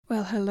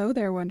Well, hello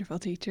there, wonderful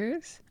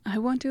teachers. I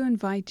want to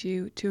invite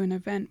you to an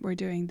event we're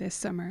doing this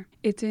summer.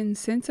 It's in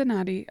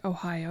Cincinnati,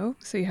 Ohio,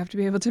 so you have to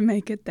be able to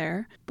make it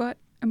there, but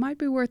it might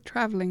be worth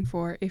traveling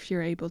for if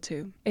you're able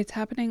to. It's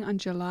happening on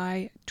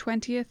July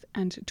 20th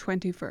and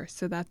 21st,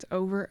 so that's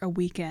over a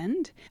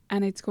weekend,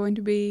 and it's going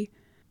to be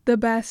the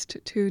best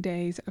 2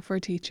 days for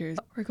teachers.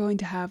 We're going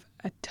to have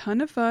a ton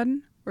of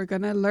fun. We're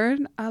going to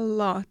learn a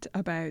lot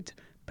about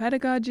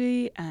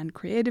pedagogy and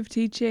creative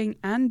teaching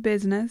and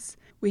business.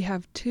 We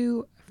have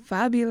 2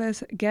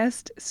 fabulous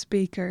guest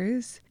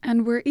speakers,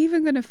 and we're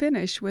even going to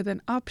finish with an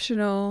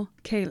optional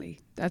Ceilidh.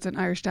 That's an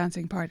Irish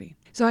dancing party.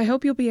 So I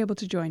hope you'll be able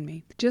to join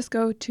me. Just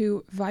go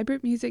to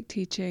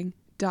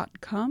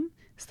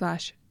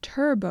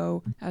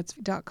vibrantmusicteaching.com/turbo. That's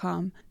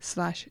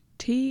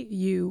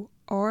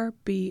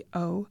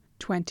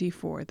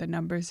 .com/TURBO24. The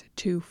number's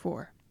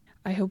 24.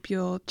 I hope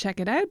you'll check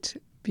it out,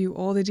 view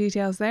all the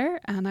details there,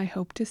 and I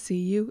hope to see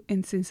you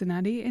in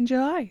Cincinnati in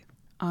July.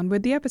 On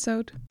with the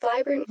episode.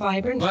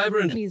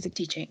 Vibrant music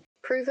teaching.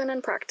 Proven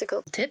and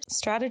practical Tips,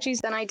 strategies,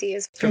 and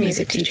ideas for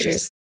music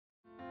teachers.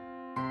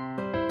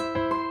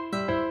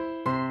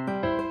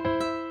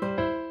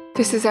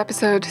 This is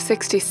episode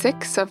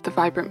 66 of the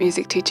Vibrant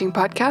Music Teaching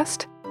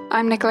Podcast.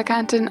 I'm Nicola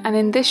Canton, and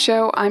in this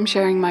show I'm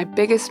sharing my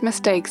biggest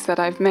mistakes that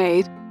I've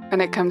made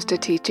when it comes to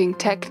teaching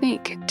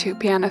technique to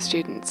piano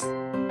students.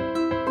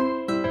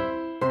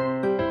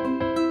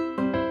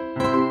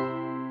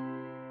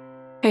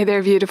 Hey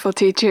there, beautiful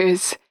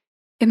teachers.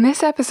 In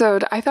this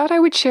episode, I thought I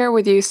would share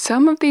with you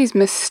some of these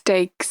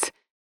mistakes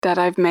that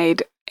I've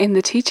made in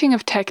the teaching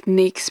of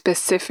technique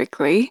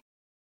specifically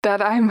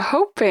that I'm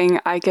hoping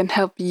I can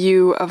help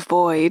you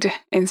avoid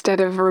instead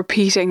of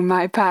repeating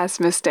my past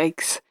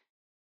mistakes.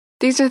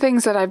 These are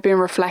things that I've been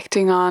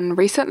reflecting on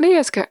recently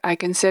as I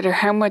consider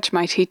how much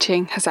my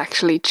teaching has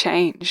actually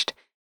changed.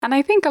 And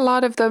I think a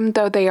lot of them,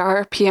 though they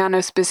are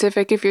piano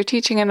specific, if you're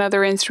teaching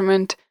another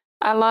instrument,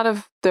 a lot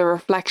of the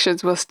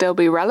reflections will still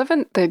be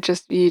relevant.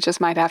 You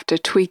just might have to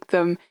tweak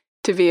them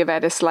to be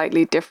about a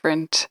slightly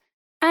different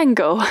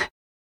angle,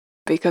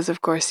 because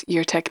of course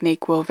your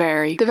technique will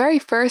vary. The very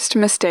first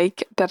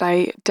mistake that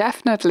I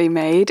definitely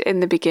made in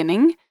the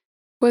beginning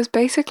was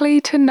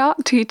basically to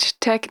not teach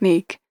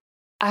technique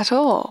at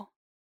all.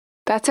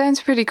 That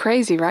sounds pretty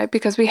crazy, right?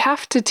 Because we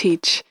have to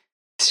teach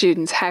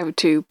students how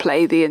to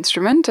play the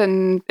instrument,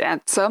 and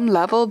at some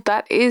level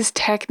that is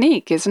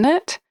technique, isn't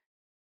it?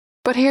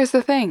 But here's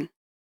the thing.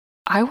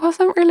 I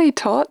wasn't really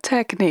taught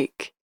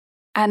technique,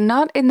 and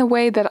not in the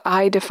way that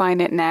I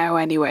define it now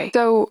anyway.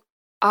 So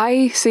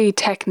I see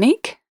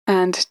technique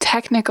and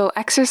technical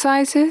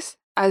exercises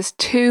as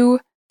 2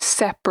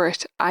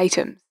 separate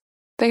items.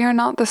 They are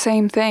not the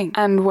same thing.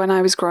 And when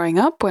I was growing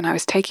up, when I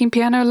was taking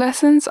piano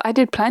lessons, I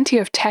did plenty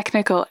of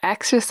technical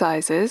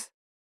exercises,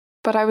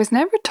 but I was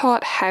never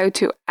taught how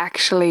to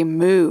actually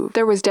move.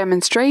 There was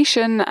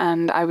demonstration,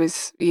 and I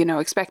was,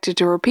 expected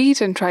to repeat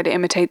and try to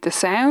imitate the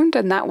sound,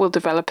 and that will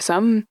develop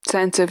some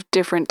sense of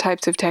different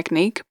types of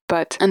technique.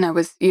 And I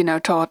was,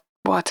 taught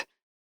what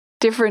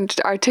different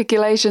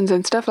articulations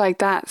and stuff like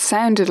that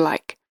sounded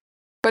like.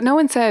 But no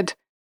one said,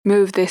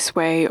 move this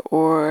way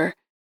or,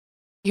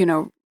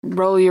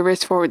 roll your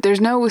wrist forward. There's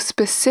no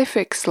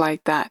specifics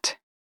like that.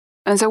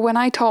 And so when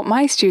I taught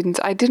my students,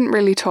 I didn't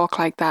really talk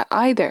like that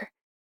either.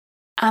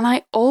 And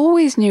I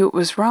always knew it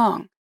was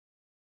wrong.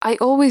 I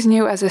always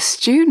knew as a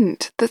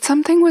student that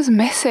something was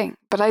missing,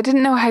 but I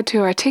didn't know how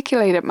to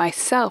articulate it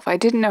myself. I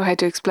didn't know how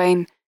to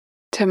explain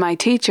to my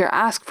teacher,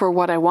 ask for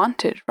what I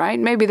wanted, right?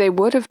 Maybe they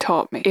would have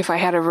taught me if I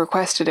had have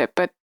requested it,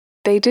 but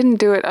they didn't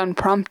do it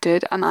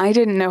unprompted, and I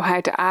didn't know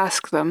how to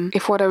ask them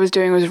if what I was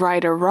doing was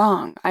right or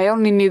wrong. I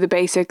only knew the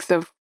basics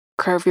of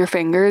curve your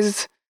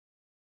fingers.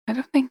 I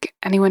don't think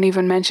anyone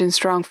even mentioned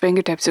strong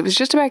fingertips. It was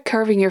just about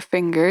curving your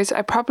fingers.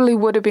 I probably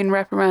would have been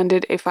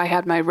reprimanded if I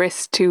had my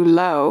wrist too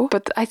low,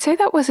 but I'd say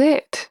that was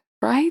it,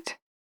 right?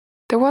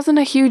 There wasn't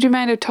a huge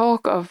amount of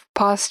talk of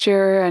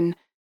posture and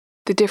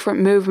the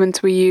different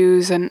movements we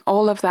use and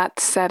all of that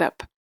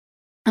setup.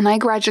 And I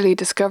gradually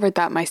discovered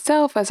that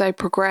myself as I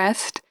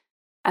progressed,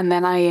 and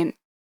then I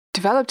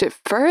developed it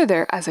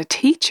further as a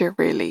teacher,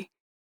 really.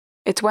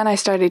 It's when I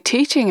started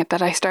teaching it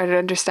that I started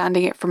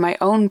understanding it for my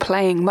own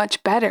playing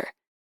much better,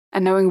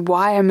 and knowing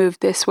why I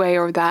moved this way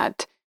or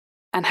that,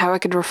 and how I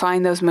could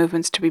refine those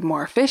movements to be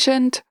more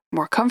efficient,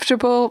 more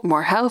comfortable,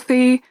 more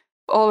healthy,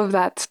 all of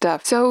that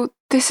stuff. So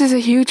this is a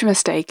huge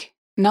mistake,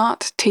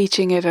 not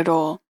teaching it at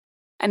all.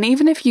 And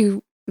even if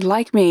you,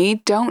 like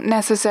me, don't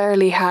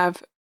necessarily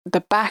have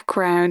the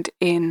background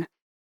in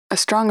a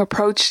strong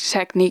approach to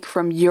technique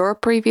from your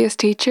previous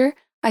teacher,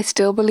 I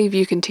still believe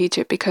you can teach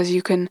it, because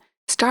you can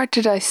start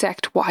to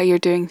dissect why you're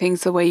doing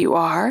things the way you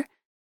are,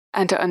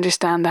 and to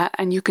understand that,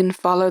 and you can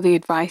follow the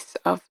advice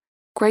of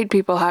great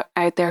people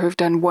out there who've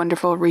done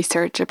wonderful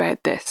research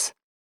about this.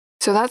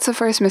 So that's the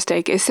first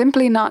mistake, is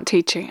simply not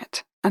teaching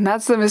it. And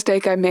that's the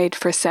mistake I made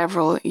for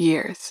several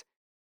years.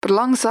 But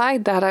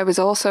alongside that, I was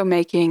also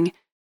making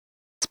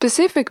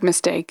specific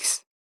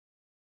mistakes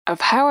of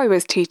how I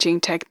was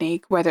teaching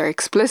technique, whether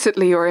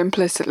explicitly or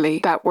implicitly,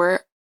 that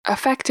were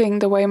affecting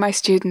the way my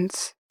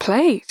students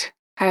played,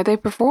 how they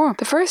perform.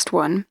 The first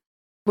one,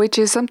 which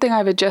is something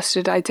I've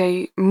adjusted, I'd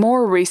say,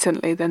 more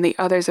recently than the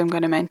others I'm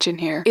going to mention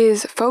here,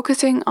 is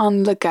focusing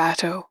on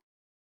legato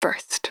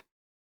first.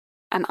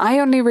 And I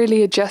only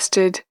really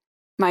adjusted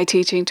my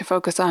teaching to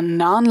focus on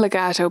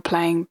non-legato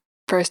playing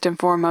first and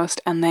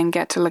foremost, and then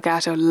get to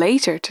legato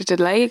later, to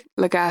delay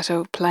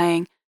legato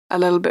playing a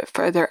little bit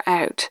further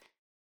out.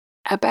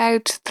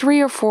 About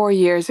 3 or 4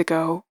 years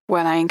ago,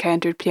 when I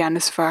encountered Piano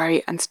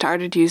Safari and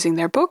started using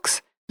their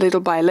books, little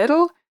by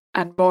little,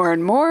 and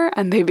more,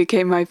 and they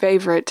became my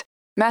favourite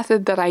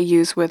method that I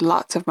use with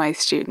lots of my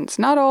students.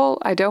 Not all,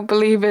 I don't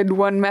believe in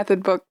one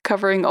method book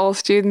covering all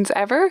students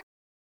ever,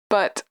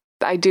 but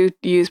I do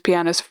use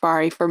Piano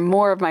Safari for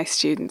more of my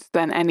students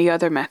than any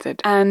other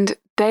method. And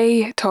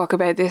they talk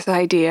about this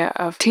idea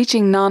of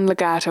teaching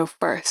non-legato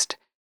first,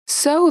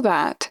 so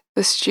that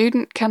the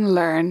student can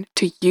learn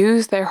to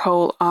use their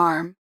whole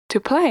arm to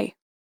play.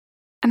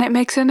 And it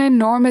makes an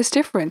enormous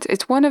difference.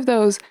 It's one of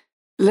those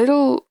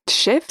little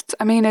shifts.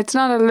 I mean, it's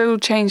not a little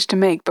change to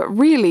make, but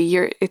really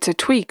it's a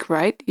tweak,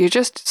 right? You're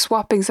just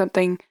swapping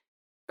something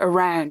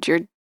around.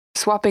 You're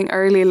swapping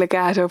early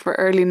legato for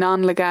early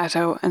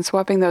non-legato and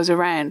swapping those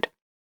around.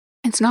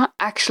 It's not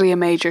actually a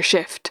major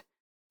shift,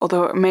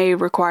 although it may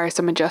require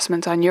some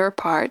adjustments on your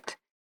part.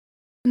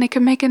 And it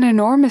can make an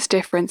enormous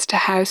difference to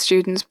how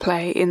students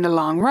play in the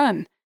long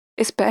run,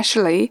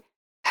 especially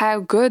how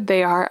good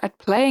they are at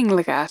playing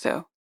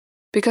legato.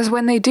 Because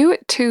when they do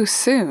it too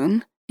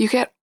soon, you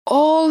get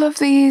all of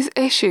these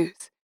issues.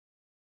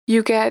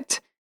 You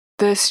get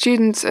the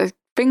students'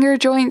 finger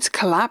joints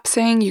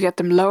collapsing, you get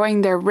them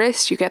lowering their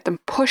wrists, you get them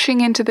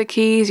pushing into the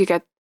keys, you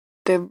get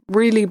the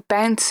really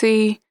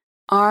bouncy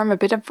arm. A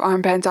bit of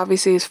arm bounce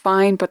obviously is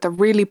fine, but the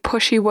really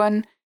pushy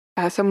one,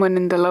 someone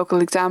in the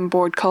local exam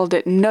board called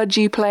it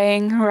nudgy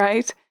playing,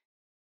 right?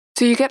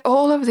 So you get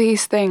all of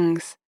these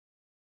things.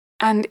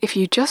 And if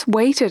you just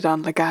waited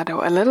on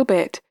legato a little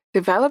bit,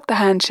 develop the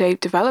hand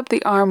shape, develop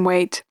the arm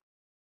weight,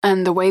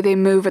 and the way they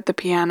move at the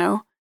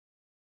piano,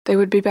 they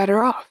would be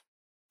better off.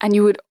 And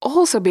you would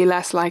also be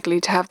less likely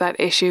to have that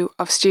issue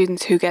of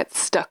students who get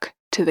stuck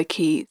to the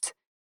keys. If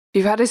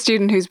you've had a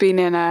student who's been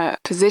in a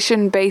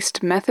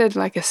position-based method,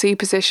 like a C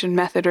position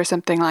method or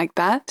something like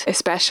that,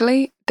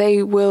 especially,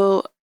 they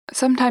will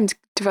sometimes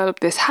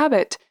develop this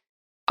habit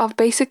of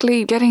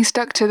basically getting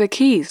stuck to the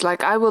keys.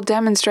 Like, I will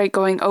demonstrate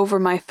going over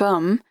my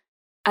thumb,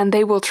 and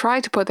they will try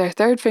to put their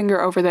third finger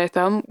over their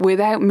thumb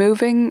without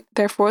moving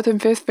their fourth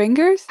and fifth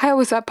fingers. How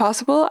is that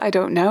possible? I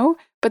don't know.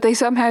 But they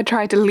somehow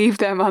try to leave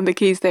them on the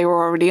keys they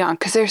were already on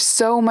because they're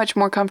so much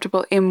more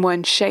comfortable in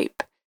one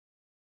shape.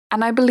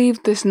 And I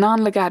believe this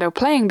non-legato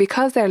playing,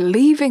 because they're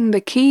leaving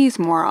the keys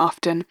more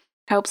often,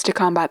 helps to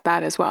combat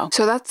that as well.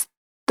 So that's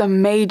the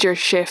major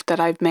shift that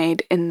I've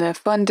made in the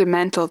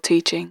fundamental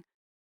teaching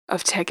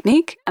of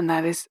technique, and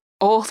that is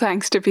all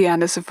thanks to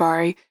Piano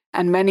Safari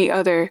and many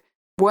other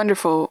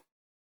wonderful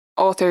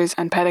authors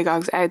and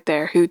pedagogues out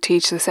there who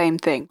teach the same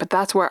thing. But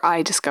that's where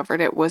I discovered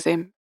it, was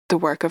in the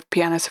work of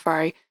Piano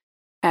Safari,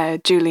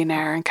 Julie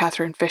Nair and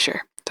Catherine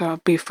Fisher. So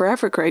I'll be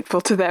forever grateful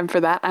to them for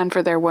that and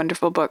for their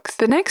wonderful books.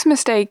 The next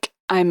mistake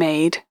I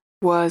made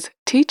was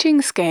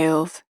teaching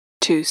scales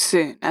too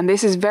soon. And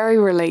this is very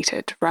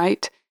related,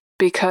 right?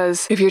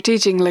 Because if you're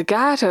teaching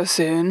legato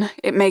soon,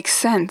 it makes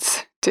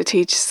sense to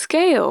teach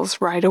scales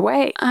right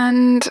away.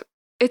 And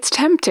it's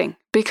tempting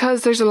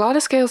because there's a lot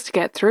of scales to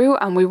get through,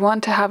 and we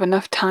want to have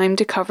enough time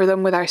to cover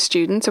them with our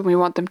students, and we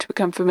want them to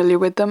become familiar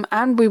with them,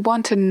 and we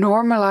want to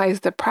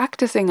normalize the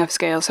practicing of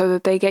scales so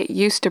that they get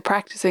used to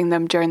practicing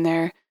them during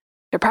their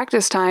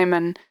practice time,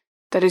 and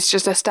that it's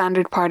just a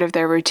standard part of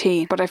their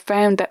routine. But I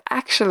found that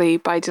actually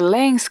by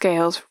delaying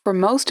scales for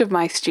most of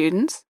my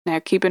students, now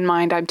keep in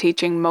mind I'm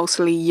teaching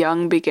mostly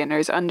young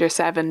beginners, under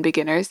 7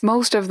 beginners,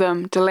 most of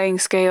them delaying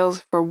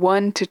scales for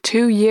 1 to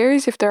 2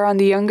 years if they're on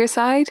the younger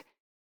side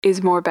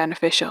is more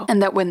beneficial.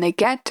 And that when they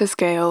get to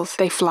scales,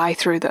 they fly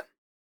through them.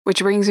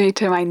 Which brings me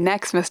to my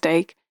next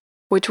mistake,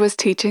 which was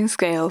teaching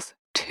scales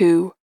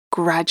too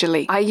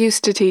gradually. I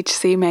used to teach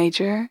C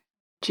major,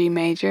 G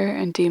major,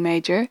 and D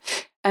major,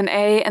 and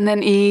A, and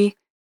then E,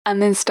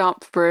 and then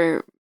stop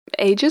for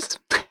ages,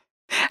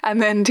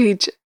 and then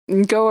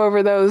go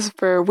over those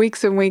for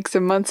weeks and weeks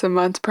and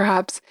months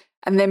perhaps,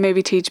 and then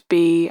maybe teach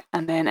B,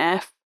 and then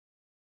F,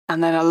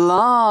 and then a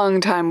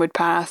long time would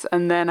pass,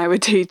 and then I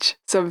would teach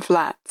some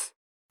flats.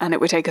 And it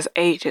would take us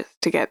ages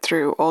to get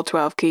through all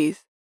 12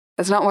 keys.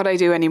 That's not what I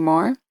do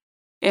anymore.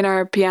 In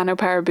our Piano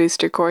Power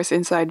Booster course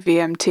inside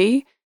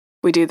VMT,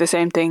 we do the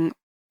same thing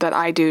that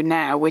I do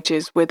now, which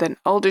is with an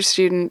older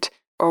student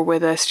or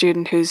with a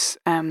student who's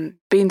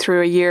been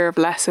through a year of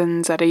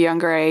lessons at a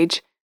younger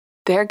age.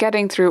 They're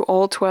getting through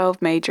all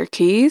 12 major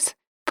keys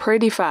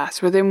pretty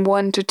fast, within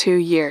 1 to 2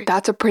 years.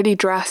 That's a pretty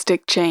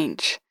drastic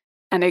change.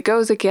 And it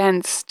goes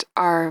against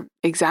our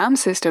exam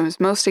systems.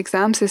 Most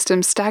exam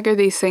systems stagger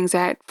these things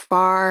out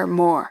far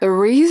more. The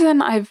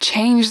reason I've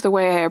changed the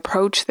way I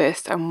approach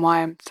this, and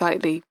why I'm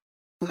slightly,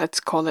 let's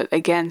call it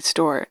against,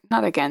 or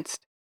not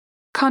against,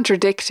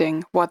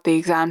 contradicting what the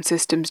exam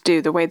systems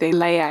do, the way they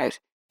lay out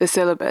the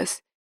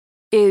syllabus,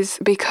 is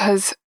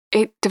because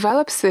it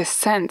develops this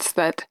sense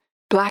that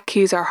black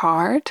keys are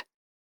hard,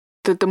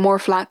 that the more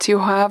flats you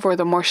have or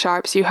the more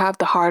sharps you have,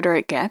 the harder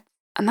it gets.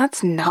 And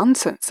that's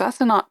nonsense. That's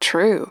not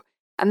true.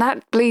 And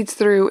that bleeds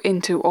through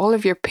into all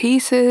of your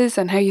pieces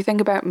and how you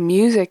think about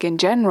music in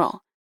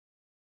general.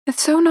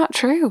 It's so not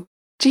true.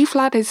 G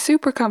flat is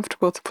super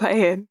comfortable to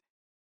play in.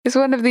 It's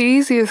one of the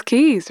easiest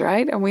keys,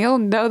 right? And we all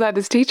know that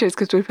as teachers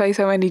because we play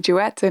so many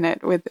duets in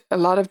it with a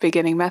lot of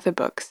beginning method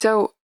books.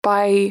 So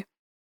by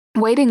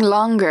waiting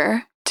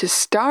longer to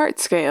start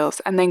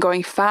scales and then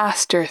going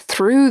faster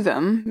through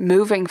them,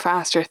 moving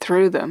faster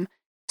through them,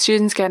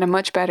 students get a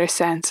much better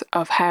sense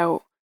of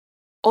how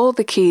all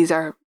the keys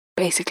are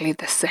basically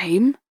the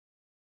same.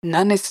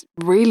 None is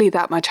really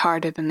that much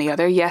harder than the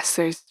other. Yes,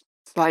 there's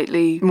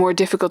slightly more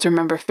difficult to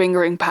remember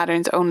fingering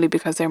patterns only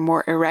because they're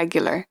more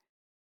irregular.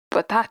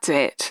 But that's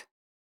it.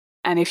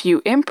 And if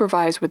you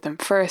improvise with them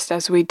first,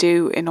 as we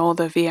do in all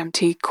the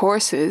VMT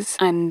courses,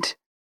 and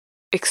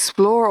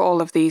explore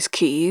all of these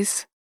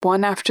keys,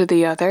 one after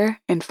the other,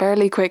 in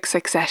fairly quick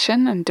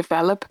succession and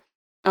develop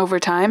over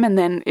time, and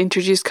then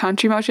introduce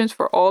country motions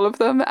for all of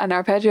them and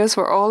arpeggios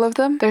for all of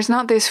them, there's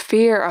not this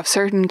fear of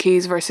certain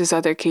keys versus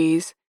other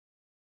keys.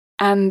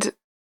 And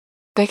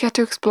they get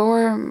to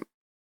explore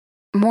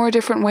more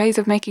different ways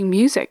of making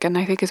music, and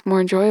I think it's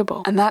more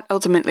enjoyable. And that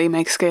ultimately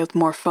makes scales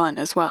more fun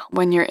as well.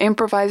 When you're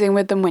improvising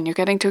with them, when you're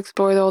getting to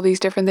explore all these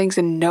different things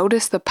and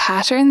notice the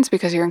patterns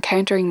because you're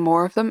encountering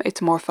more of them, it's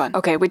more fun.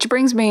 Okay, which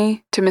brings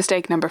me to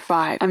mistake number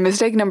 5. And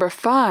mistake number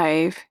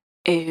 5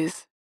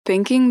 is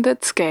thinking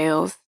that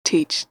scales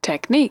teach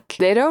technique.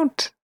 They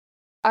don't.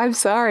 I'm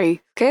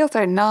sorry. Scales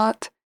are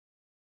not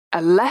a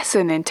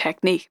lesson in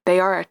technique. They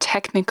are a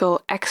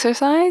technical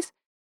exercise,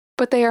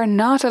 but they are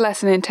not a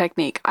lesson in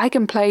technique. I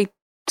can play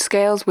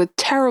scales with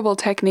terrible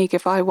technique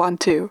if I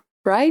want to,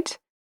 right?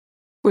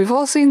 We've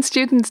all seen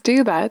students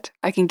do that.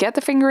 I can get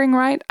the fingering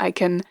right, I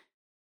can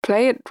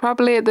play it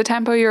probably at the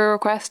tempo you're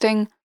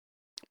requesting,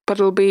 but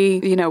it'll be,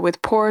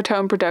 with poor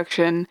tone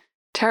production,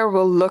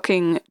 terrible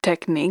looking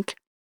technique,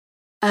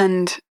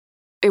 and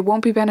it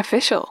won't be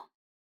beneficial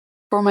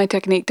for my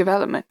technique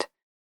development.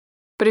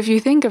 But if you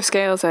think of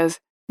scales as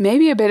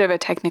maybe a bit of a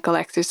technical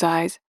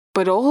exercise,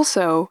 but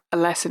also a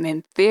lesson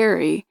in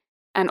theory,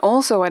 and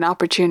also an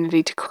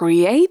opportunity to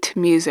create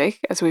music,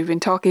 as we've been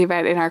talking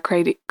about in our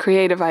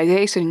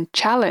creativization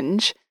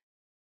challenge,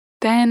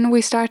 then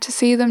we start to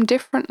see them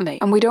differently.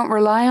 And we don't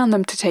rely on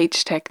them to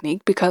teach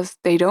technique because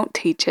they don't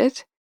teach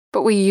it,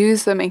 but we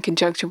use them in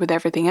conjunction with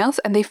everything else,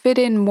 and they fit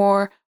in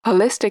more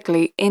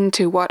holistically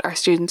into what our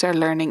students are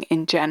learning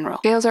in general.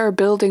 Scales are a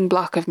building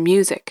block of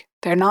music.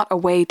 They're not a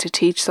way to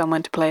teach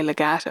someone to play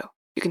legato.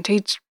 You can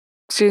teach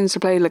students to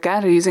play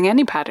legato using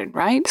any pattern,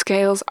 right?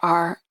 Scales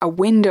are a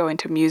window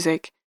into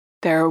music.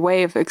 They're a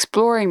way of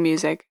exploring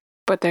music,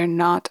 but they're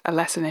not a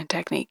lesson in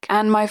technique.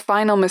 And my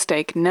final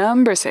mistake,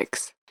 number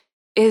 6,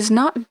 is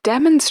not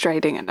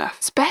demonstrating enough,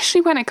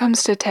 especially when it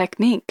comes to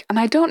technique. And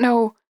I don't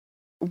know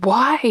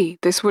why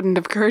this wouldn't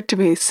have occurred to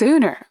me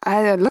sooner.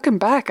 Looking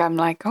back, I'm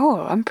like,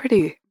 oh, I'm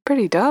pretty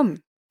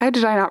dumb. How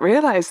did I not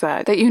realize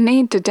that you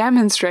need to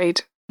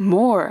demonstrate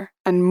more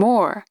and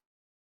more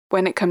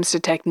when it comes to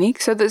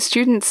technique so that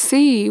students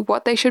see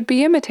what they should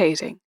be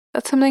imitating.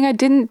 That's something I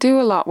didn't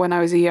do a lot when I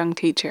was a young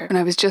teacher, when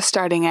I was just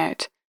starting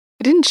out.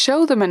 I didn't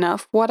show them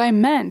enough what I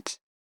meant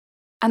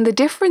and the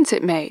difference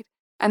it made,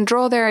 and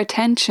draw their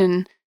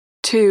attention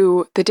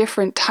to the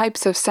different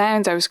types of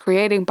sounds I was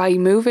creating by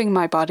moving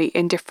my body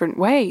in different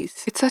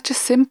ways. It's such a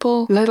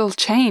simple little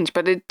change,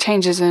 but it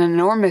changes an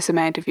enormous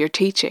amount of your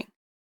teaching.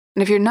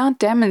 And if you're not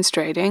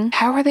demonstrating,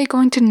 how are they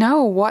going to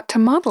know what to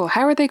model?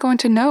 How are they going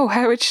to know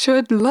how it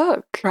should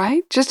look,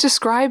 right? Just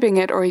describing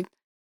it or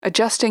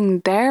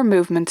adjusting their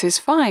movements is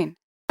fine.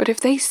 But if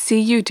they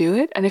see you do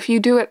it, and if you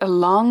do it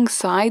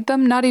alongside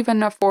them, not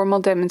even a formal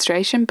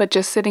demonstration, but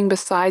just sitting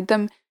beside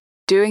them,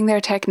 doing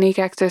their technique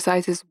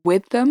exercises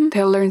with them,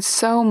 they'll learn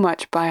so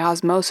much by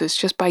osmosis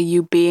just by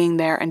you being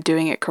there and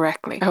doing it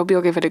correctly. I hope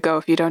you'll give it a go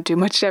if you don't do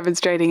much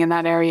demonstrating in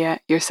that area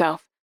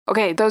yourself.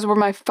 Okay, those were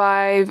my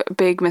 5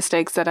 big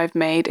mistakes that I've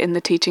made in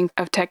the teaching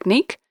of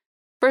technique.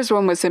 First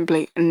one was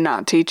simply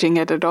not teaching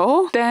it at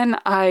all. Then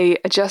I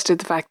adjusted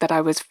the fact that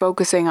I was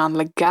focusing on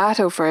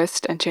legato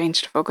first and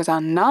changed to focus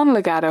on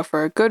non-legato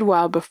for a good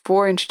while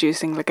before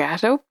introducing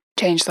legato.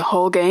 Changed the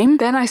whole game.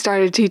 Then I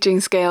started teaching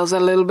scales a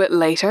little bit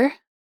later,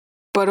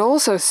 but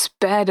also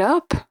sped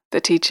up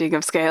the teaching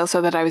of scales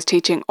so that I was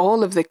teaching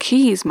all of the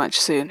keys much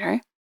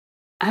sooner.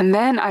 And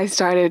then I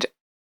started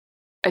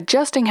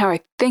adjusting how I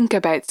think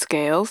about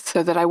scales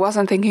so that I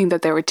wasn't thinking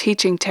that they were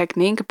teaching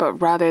technique, but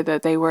rather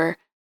that they were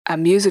a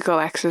musical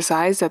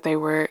exercise, that they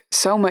were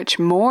so much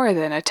more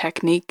than a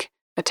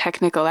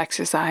technical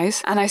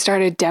exercise. And I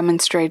started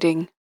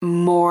demonstrating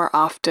more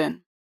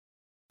often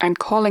and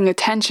calling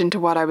attention to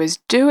what I was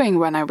doing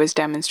when I was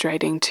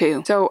demonstrating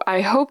too. So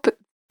I hope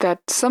that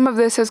some of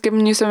this has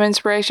given you some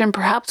inspiration.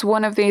 Perhaps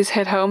one of these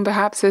hit home.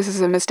 Perhaps this is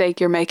a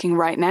mistake you're making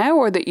right now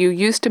or that you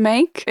used to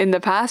make in the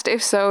past.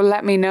 If so,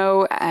 let me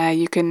know.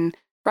 You can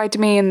Write to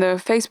me in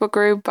the Facebook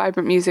group,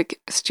 Vibrant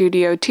Music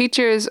Studio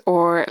Teachers,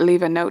 or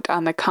leave a note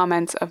on the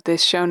comments of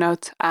this show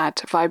notes at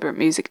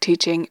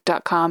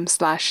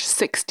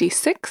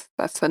vibrantmusicteaching.com/66.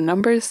 That's the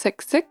number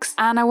 66.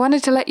 And I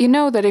wanted to let you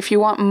know that if you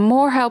want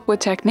more help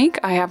with technique,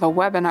 I have a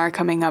webinar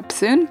coming up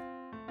soon.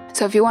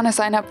 So if you want to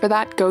sign up for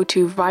that, go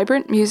to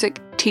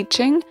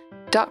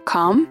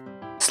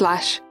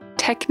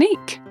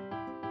vibrantmusicteaching.com/technique.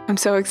 I'm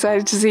so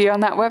excited to see you on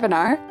that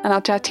webinar, and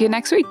I'll chat to you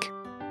next week.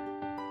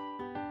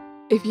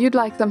 If you'd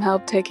like some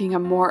help taking a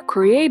more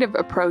creative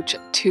approach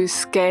to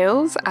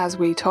scales, as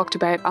we talked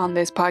about on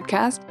this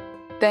podcast,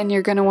 then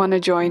you're going to want to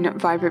join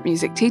Vibrant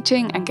Music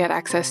Teaching and get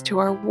access to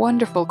our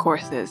wonderful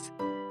courses.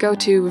 Go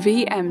to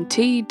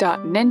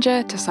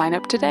vmt.ninja to sign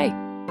up today.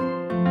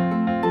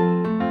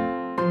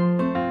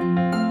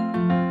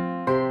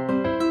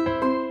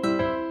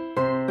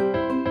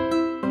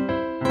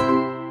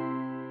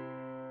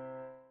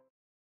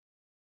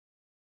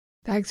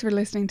 Thanks for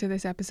listening to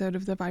this episode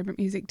of the Vibrant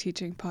Music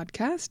Teaching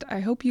podcast.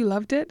 I hope you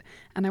loved it,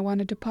 and I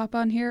wanted to pop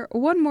on here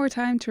one more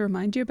time to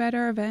remind you about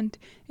our event.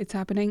 It's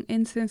happening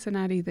in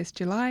Cincinnati this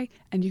July,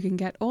 and you can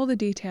get all the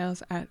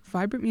details at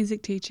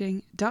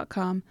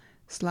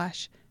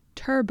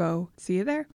vibrantmusicteaching.com/turbo. See you there.